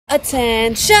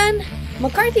Attention!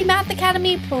 McCarthy Math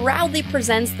Academy proudly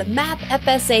presents the Math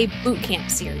FSA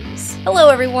Bootcamp series. Hello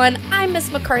everyone, I'm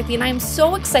Miss McCarthy and I'm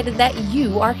so excited that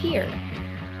you are here.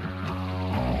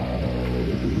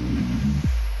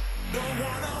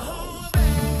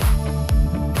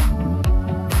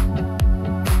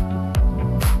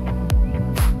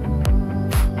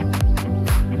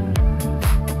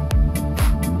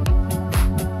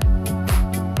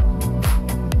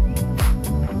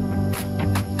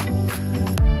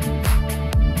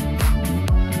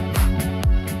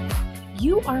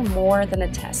 You are more than a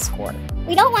test score.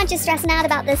 We don't want you stressing out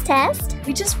about this test.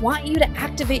 We just want you to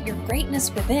activate your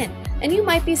greatness within. And you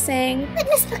might be saying, But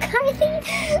Miss McCarthy,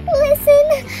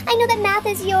 listen, I know that math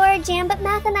is your jam, but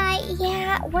math and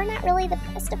I, we're not really the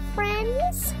best of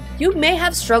friends. You may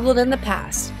have struggled in the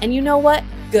past, and you know what?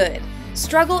 Good.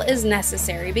 Struggle is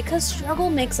necessary because struggle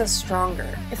makes us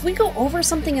stronger. If we go over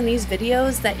something in these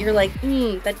videos that you're like,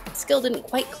 that skill didn't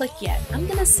quite click yet, I'm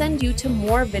gonna send you to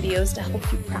more videos to help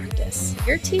you practice.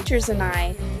 Your teachers and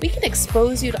I, we can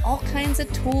expose you to all kinds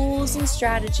of tools and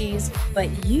strategies,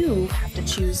 but you have to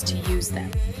choose to use them.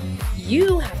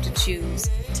 You have to choose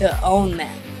to own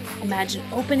them. Imagine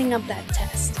opening up that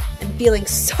test and feeling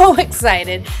so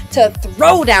excited to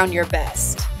throw down your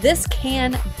best. This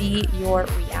can be your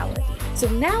reality. So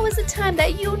now is the time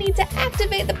that you need to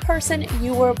activate the person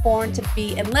you were born to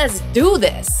be, and let's do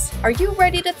this. Are you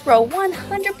ready to throw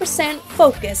 100%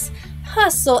 focus,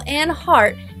 hustle, and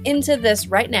heart into this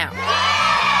right now?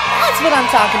 That's what I'm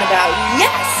talking about.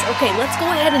 Yes! Okay, let's go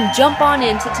ahead and jump on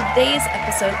into today's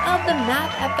episode of the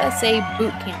Math FSA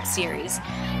Bootcamp series.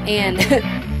 And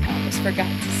I almost forgot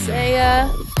to say,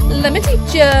 let me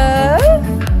teach ya.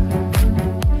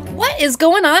 What is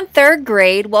going on, third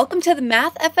grade? Welcome to the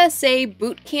Math FSA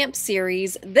Bootcamp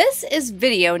series. This is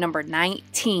video number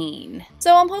 19.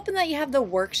 So I'm hoping that you have the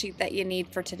worksheet that you need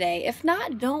for today. If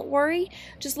not, don't worry.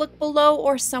 Just look below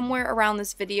or somewhere around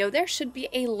this video. There should be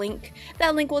a link.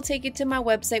 That link will take you to my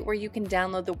website where you can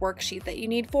download the worksheet that you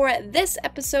need for this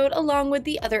episode along with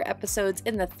the other episodes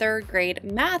in the third grade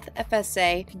Math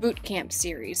FSA Bootcamp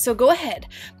series. So go ahead,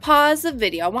 pause the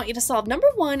video. I want you to solve number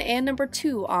 1 and number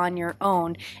 2 on your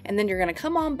own. And then you're going to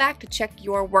come on back to check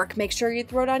your work. Make sure you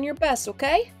throw down your best,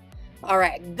 okay? All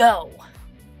right, go.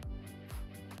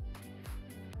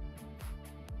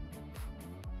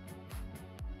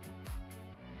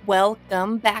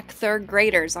 Welcome back, third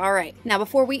graders. All right, now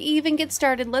before we even get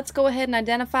started, let's go ahead and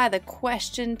identify the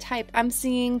question type. I'm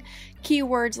seeing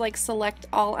keywords like select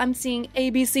all. I'm seeing A,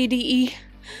 B, C, D, E.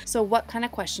 So what kind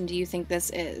of question do you think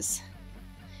this is?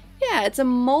 Yeah, it's a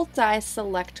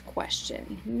multi-select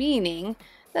question, meaning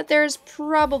that there's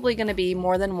probably going to be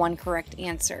more than one correct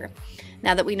answer.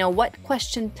 Now that we know what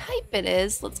question type it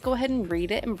is, let's go ahead and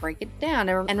read it and break it down.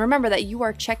 And remember that you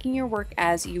are checking your work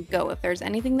as you go. If there's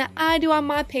anything that I do on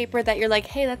my paper that you're like,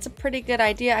 hey, that's a pretty good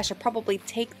idea, I should probably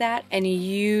take that and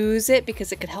use it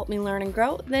because it could help me learn and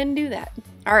grow, then do that.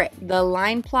 All right, the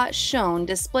line plot shown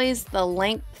displays the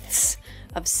lengths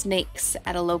of snakes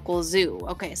at a local zoo.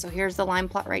 Okay, so here's the line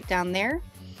plot right down there.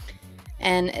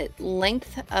 And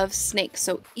length of snakes.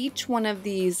 So each one of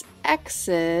these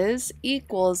X's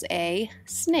equals a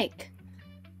snake.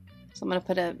 So I'm going to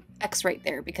put an X right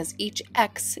there because each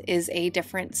X is a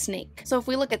different snake. So if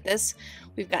we look at this,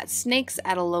 we've got snakes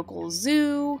at a local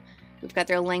zoo. We've got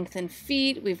their length in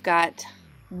feet. We've got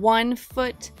 1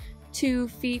 foot, 2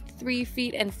 feet, 3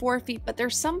 feet, and 4 feet, but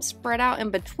there's some spread out in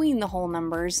between the whole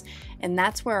numbers, and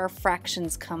that's where our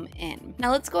fractions come in.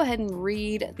 Now let's go ahead and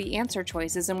read the answer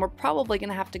choices, and we're probably going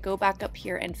to have to go back up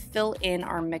here and fill in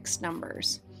our mixed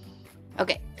numbers.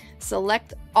 Okay,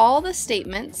 select all the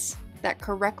statements that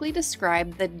correctly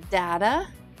describe the data.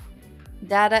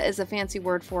 Data is a fancy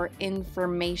word for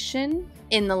information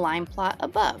in the line plot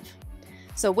above.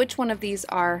 So which one of these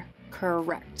are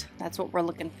correct? That's what we're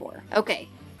looking for. Okay.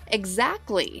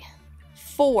 Exactly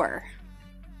 4.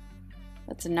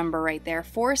 That's a number right there.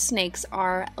 4 snakes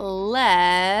are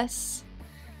less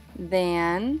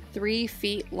than 3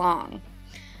 feet long.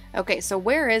 Okay, so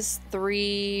where is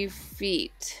 3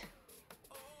 feet?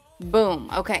 Boom.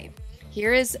 Okay,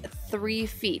 here is 3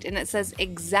 feet, and it says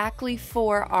exactly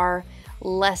 4 are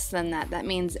less than that. That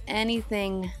means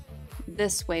anything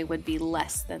this way would be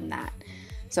less than that.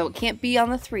 So it can't be on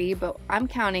the 3, but I'm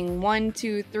counting 1,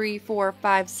 2, 3, 4,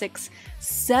 5, 6,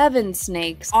 7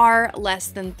 snakes are less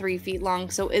than 3 feet long.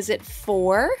 So is it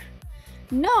 4?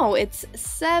 No, it's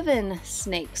 7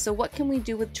 snakes. So what can we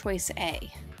do with choice A?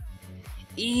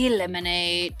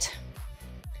 Eliminate.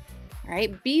 All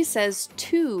right, B says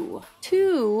 2.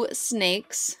 2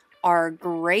 snakes are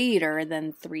greater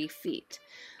than 3 feet.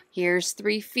 Here's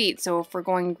 3 feet. So if we're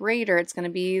going greater, it's going to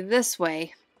be this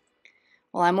way.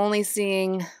 Well, I'm only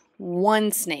seeing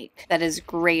one snake that is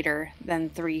greater than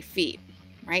 3 feet,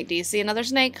 right? Do you see another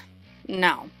snake?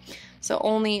 No. So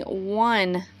only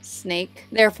one snake.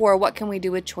 Therefore, what can we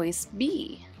do with choice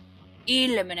B?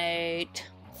 Eliminate.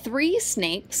 3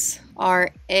 snakes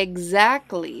are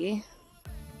exactly...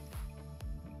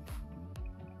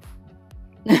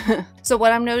 So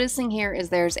what I'm noticing here is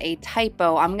there's a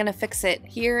typo. I'm going to fix it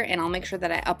here and I'll make sure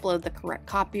that I upload the correct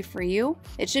copy for you.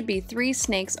 It should be 3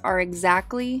 snakes are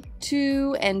exactly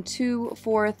 2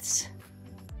 2/4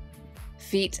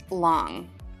 feet long.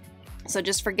 So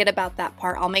just forget about that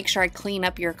part. I'll make sure I clean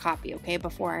up your copy, okay,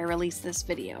 before I release this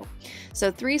video.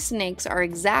 So 3 snakes are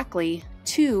exactly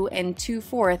 2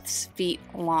 2/4 feet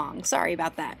long. Sorry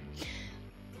about that.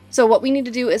 So what we need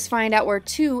to do is find out where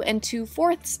 2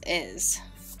 2/4 is.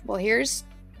 Well, here's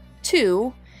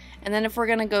 2, and then if we're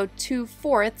going to go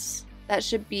 2/4, that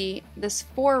should be this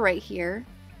 4 right here,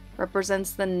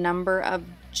 represents the number of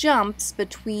jumps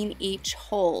between each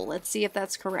hole. Let's see if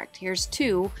that's correct. Here's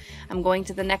 2. I'm going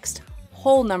to the next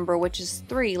hole number, which is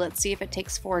 3. Let's see if it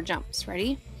takes 4 jumps.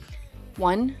 Ready?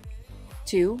 1,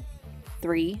 2,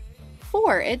 3,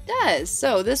 4. It does.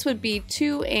 So this would be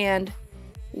 2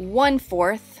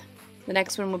 1/4. The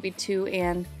next one would be 2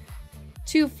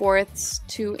 2/4,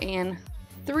 2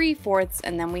 3/4,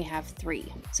 and then we have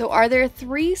 3. So are there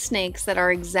 3 snakes that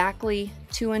are exactly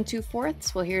 2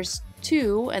 2/4? Well, here's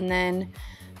 2, and then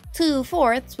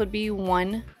 2/4 would be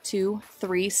 1, 2,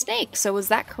 3 snakes. So is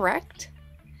that correct?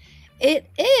 It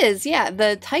is. Yeah,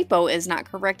 the typo is not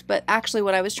correct, but actually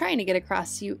what I was trying to get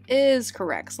across to you is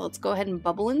correct. So let's go ahead and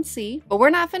bubble and see. But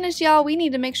we're not finished, y'all. We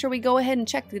need to make sure we go ahead and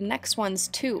check the next ones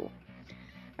too.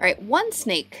 All right, 1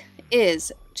 snake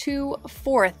is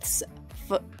 2/4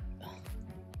 foot.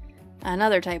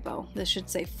 Another typo. This should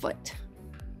say foot.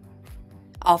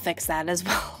 I'll fix that as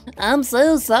well. I'm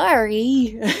so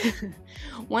sorry.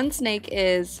 1 snake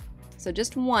is, so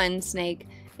just 1 snake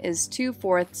is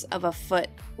 2/4 of a foot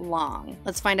long.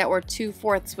 Let's find out where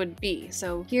 2/4 would be.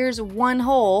 So here's 1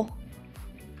 hole.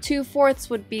 2/4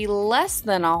 would be less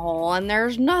than a hole, and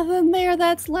there's nothing there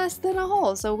that's less than a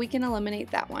hole, so we can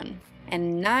eliminate that one.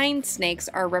 And 9 snakes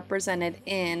are represented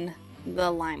in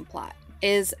the line plot.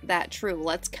 Is that true?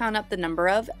 Let's count up the number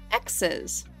of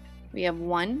X's. We have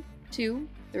 1, 2,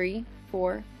 3,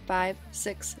 4, 5,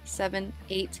 6, 7,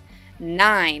 8,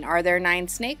 9. Are there 9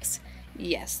 snakes?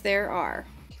 Yes, there are.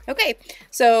 Okay,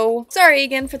 so sorry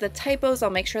again for the typos.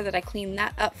 I'll make sure that I clean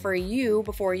that up for you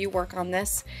before you work on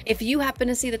this. If you happen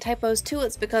to see the typos too,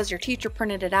 it's because your teacher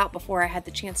printed it out before I had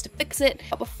the chance to fix it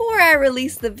before I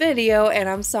released the video, and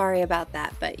I'm sorry about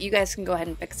that, but you guys can go ahead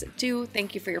and fix it too.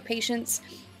 Thank you for your patience.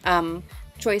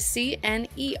 Choice C and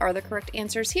E are the correct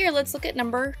answers here. Let's look at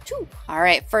number 2. All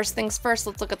right, first things first,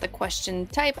 let's look at the question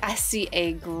type. I see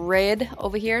a grid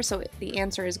over here, so the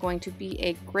answer is going to be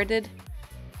a gridded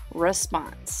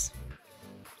response.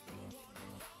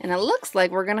 And it looks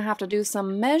like we're gonna have to do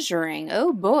some measuring.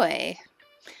 Oh boy.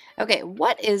 Okay,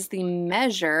 what is the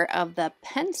measure of the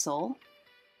pencil,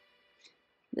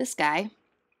 this guy,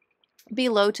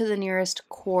 below to the nearest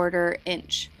 1/4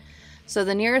 inch? So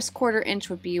the nearest 1/4 inch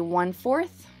would be 1/4,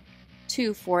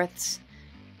 2/4,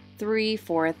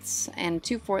 3/4, and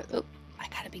 2/4. Oh, I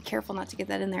gotta be careful not to get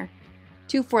that in there.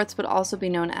 2/4 would also be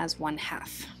known as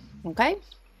 1/2. Okay?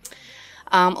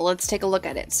 Let's take a look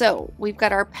at it. So we've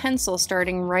got our pencil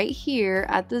starting right here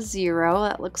at the 0.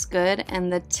 That looks good.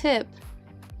 And the tip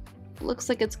looks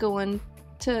like it's going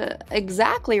to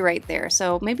exactly right there.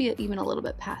 So maybe even a little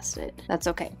bit past it. That's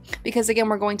okay. Because again,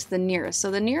 we're going to the nearest.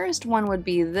 So the nearest one would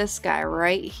be this guy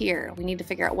right here. We need to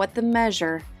figure out what the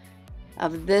measure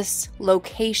of this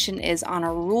location is on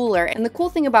a ruler. And the cool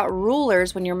thing about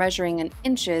rulers when you're measuring in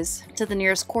inches to the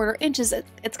nearest 1/4 inches,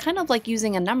 it's kind of like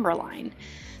using a number line.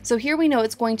 So here we know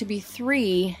it's going to be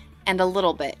 3 and a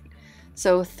little bit.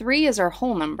 So 3 is our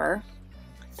whole number.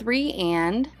 3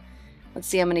 and, let's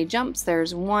see how many jumps.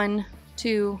 There's 1,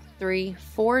 2, 3,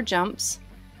 4 jumps.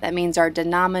 That means our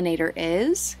denominator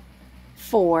is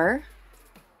 4.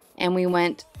 And we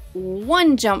went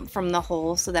 1 jump from the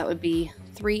hole, so that would be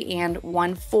 3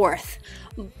 1/4.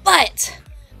 But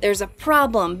there's a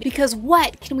problem, because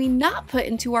what can we not put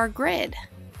into our grid?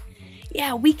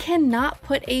 Yeah, we cannot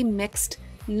put a mixed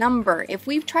number. If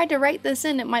we've tried to write this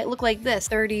in, it might look like this: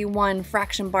 31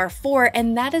 fraction bar 4,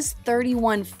 and that is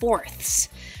 31/4.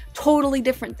 Totally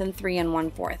different than 3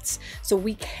 1/4. So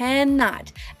we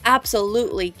cannot,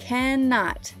 absolutely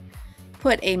cannot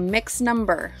put a mixed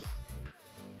number.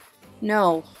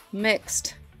 No,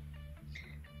 mixed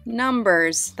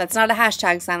numbers. That's not a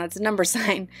hashtag sign, that's a number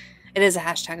sign. It is a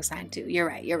hashtag sign too. You're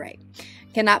right.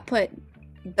 Cannot put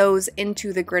those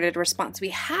into the gridded response. We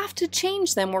have to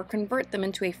change them or convert them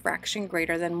into a fraction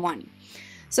greater than 1.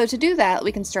 So to do that,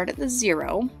 we can start at the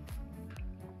 0.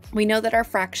 We know that our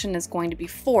fraction is going to be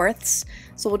fourths,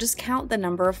 so we'll just count the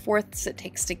number of fourths it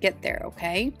takes to get there,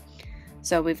 okay?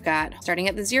 So we've got, starting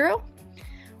at the 0,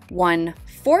 1/4,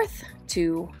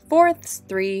 2/4,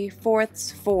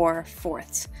 3/4,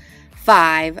 4/4,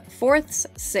 5/4,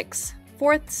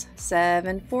 6/4,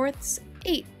 7/4,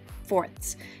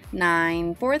 8/4,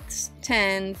 9/4,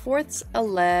 10/4,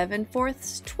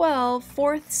 11/4,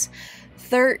 12/4,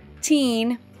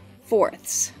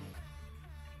 13/4.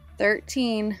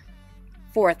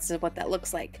 13/4 is what that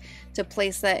looks like. To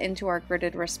place that into our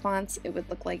gridded response, it would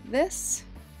look like this.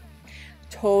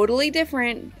 Totally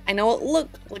different. I know it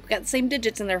looked like we got the same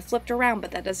digits and they're flipped around,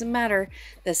 but that doesn't matter.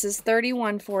 This is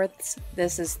 31/4.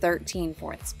 This is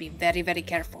 13/4. Be very, very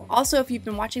careful. Also, if you've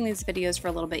been watching these videos for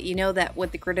a little bit, you know that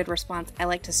with the gridded response, I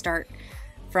like to start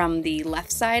from the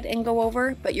left side and go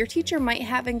over, but your teacher might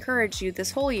have encouraged you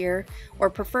this whole year or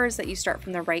prefers that you start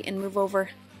from the right and move over.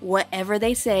 Whatever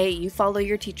they say, you follow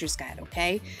your teacher's guide,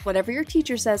 okay? Whatever your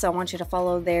teacher says, I want you to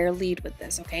follow their lead with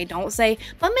this, okay? Don't say,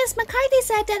 but Miss McCarthy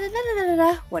said da da da da da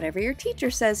da. Whatever your teacher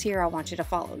says here, I want you to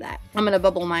follow that. I'm gonna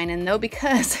bubble mine in though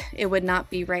because it would not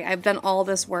be right. I've done all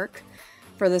this work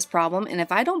for this problem, and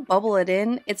if I don't bubble it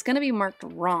in, it's gonna be marked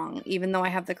wrong, even though I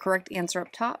have the correct answer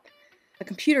up top. The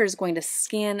computer is going to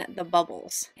scan the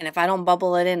bubbles, and if I don't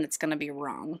bubble it in, it's gonna be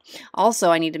wrong.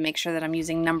 Also, I need to make sure that I'm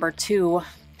using number 2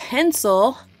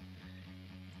 pencil,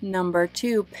 number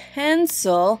 2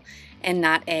 pencil, and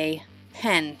not a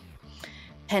pen.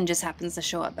 Pen just happens to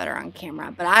show up better on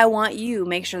camera, but I want you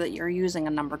make sure that you're using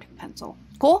a number 2 pencil.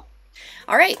 Cool?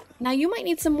 All right, now you might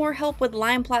need some more help with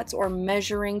line plots or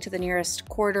measuring to the nearest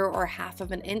quarter or half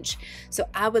of an inch. So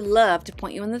I would love to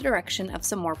point you in the direction of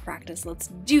some more practice. Let's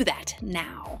do that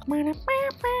now.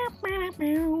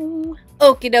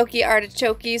 Okie dokie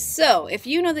artichokes. So if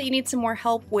you know that you need some more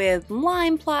help with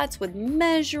line plots, with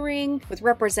measuring, with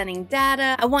representing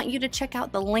data, I want you to check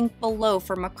out the link below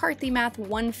for McCarthy Math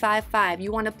 155.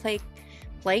 You want to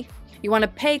play? You want to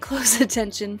pay close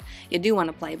attention. You do want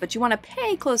to play, but you want to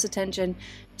pay close attention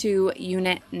to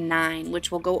Unit 9,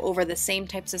 which will go over the same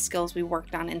types of skills we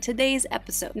worked on in today's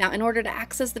episode. Now, in order to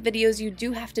access the videos, you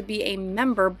do have to be a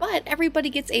member, but everybody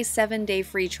gets a 7-day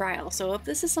free trial. So if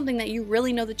this is something that you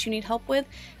really know that you need help with,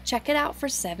 check it out for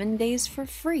 7 days for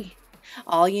free.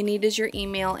 All you need is your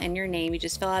email and your name. You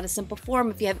just fill out a simple form.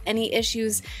 If you have any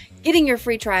issues getting your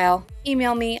free trial,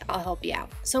 email me, I'll help you out.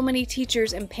 So many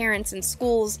teachers and parents and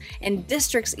schools and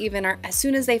districts even are, as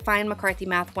soon as they find McCarthy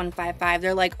Math 155,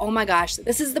 they're like, oh my gosh,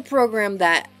 this is the program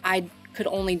that I could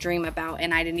only dream about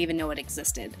and I didn't even know it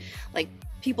existed. Like,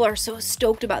 people are so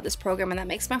stoked about this program, and that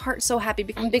makes my heart so happy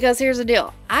because here's the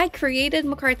deal. I created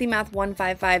McCarthy Math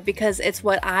 155 because it's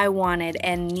what I wanted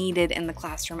and needed in the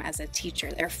classroom as a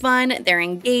teacher. They're fun, they're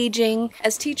engaging.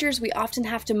 As teachers, we often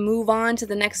have to move on to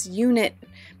the next unit,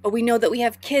 but we know that we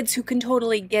have kids who can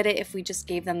totally get it if we just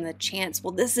gave them the chance.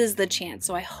 Well, this is the chance.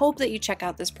 So I hope that you check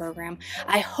out this program.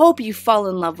 I hope you fall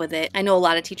in love with it. I know a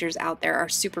lot of teachers out there are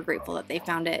super grateful that they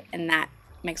found it, and that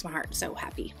makes my heart so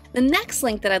happy. The next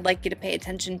link that I'd like you to pay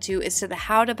attention to is to the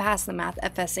How to Pass the Math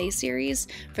FSA series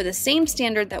for the same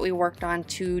standard that we worked on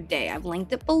today. I've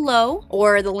linked it below,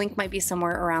 or the link might be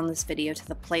somewhere around this video to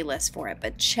the playlist for it,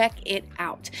 but check it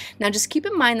out. Now just keep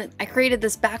in mind that I created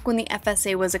this back when the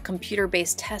FSA was a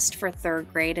computer-based test for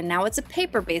 3rd grade, and now it's a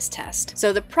paper-based test.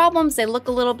 So the problems, they look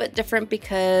a little bit different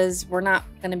because we're not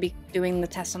going to be doing the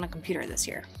test on a computer this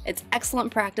year. It's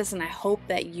excellent practice, and I hope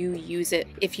that you use it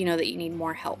if you know that you need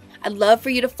more help. I'd love for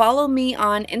you to follow me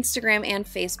on Instagram and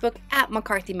Facebook at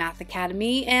McCarthy Math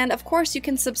Academy, and of course you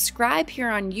can subscribe here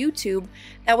on YouTube.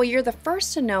 That way you're the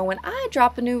first to know when I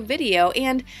drop a new video.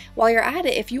 And while you're at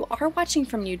it, if you are watching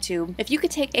from YouTube, if you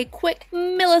could take a quick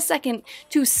millisecond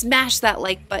to smash that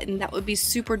like button, that would be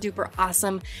super duper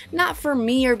awesome. Not for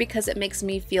me or because it makes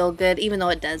me feel good, even though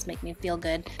it does make me feel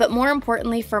good, but more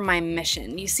importantly for my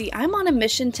mission. You see, I'm on a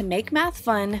mission to make math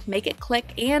fun, make it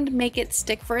click, and make it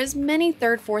stick for as many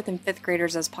 3rd, 4th, and 5th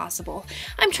graders as possible.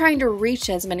 I'm trying to reach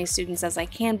as many students as I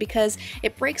can because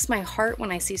it breaks my heart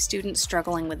when I see students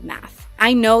struggling with math.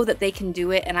 I know that they can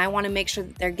do it, and I want to make sure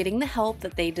that they're getting the help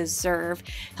that they deserve,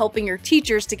 helping your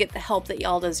teachers to get the help that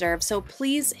y'all deserve. So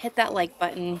please hit that like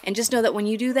button, and just know that when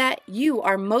you do that, you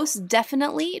are most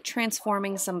definitely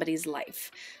transforming somebody's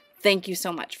life. Thank you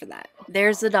so much for that.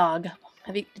 There's the dog.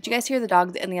 Did you guys hear the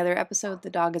dog in the other episode? The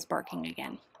dog is barking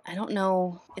again. I don't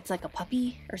know, it's like a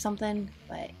puppy or something,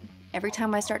 but Every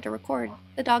time I start to record,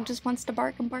 the dog just wants to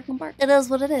bark and bark and bark. It is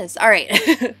what it is. All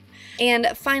right. And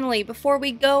finally, before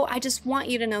we go, I just want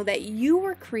you to know that you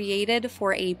were created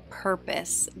for a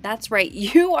purpose. That's right.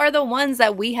 You are the ones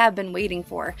that we have been waiting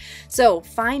for. So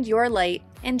find your light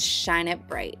and shine it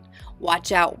bright.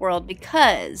 Watch out, world,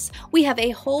 because we have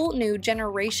a whole new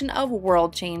generation of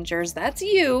world changers, that's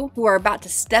you, who are about to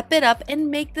step it up and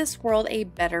make this world a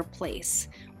better place.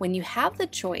 When you have the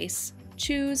choice,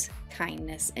 choose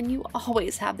kindness, and you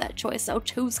always have that choice, so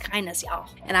choose kindness, y'all.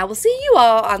 And I will see you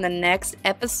all on the next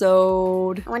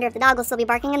episode. I wonder if the dog will still be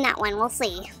barking in that one. We'll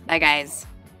see. Bye, guys.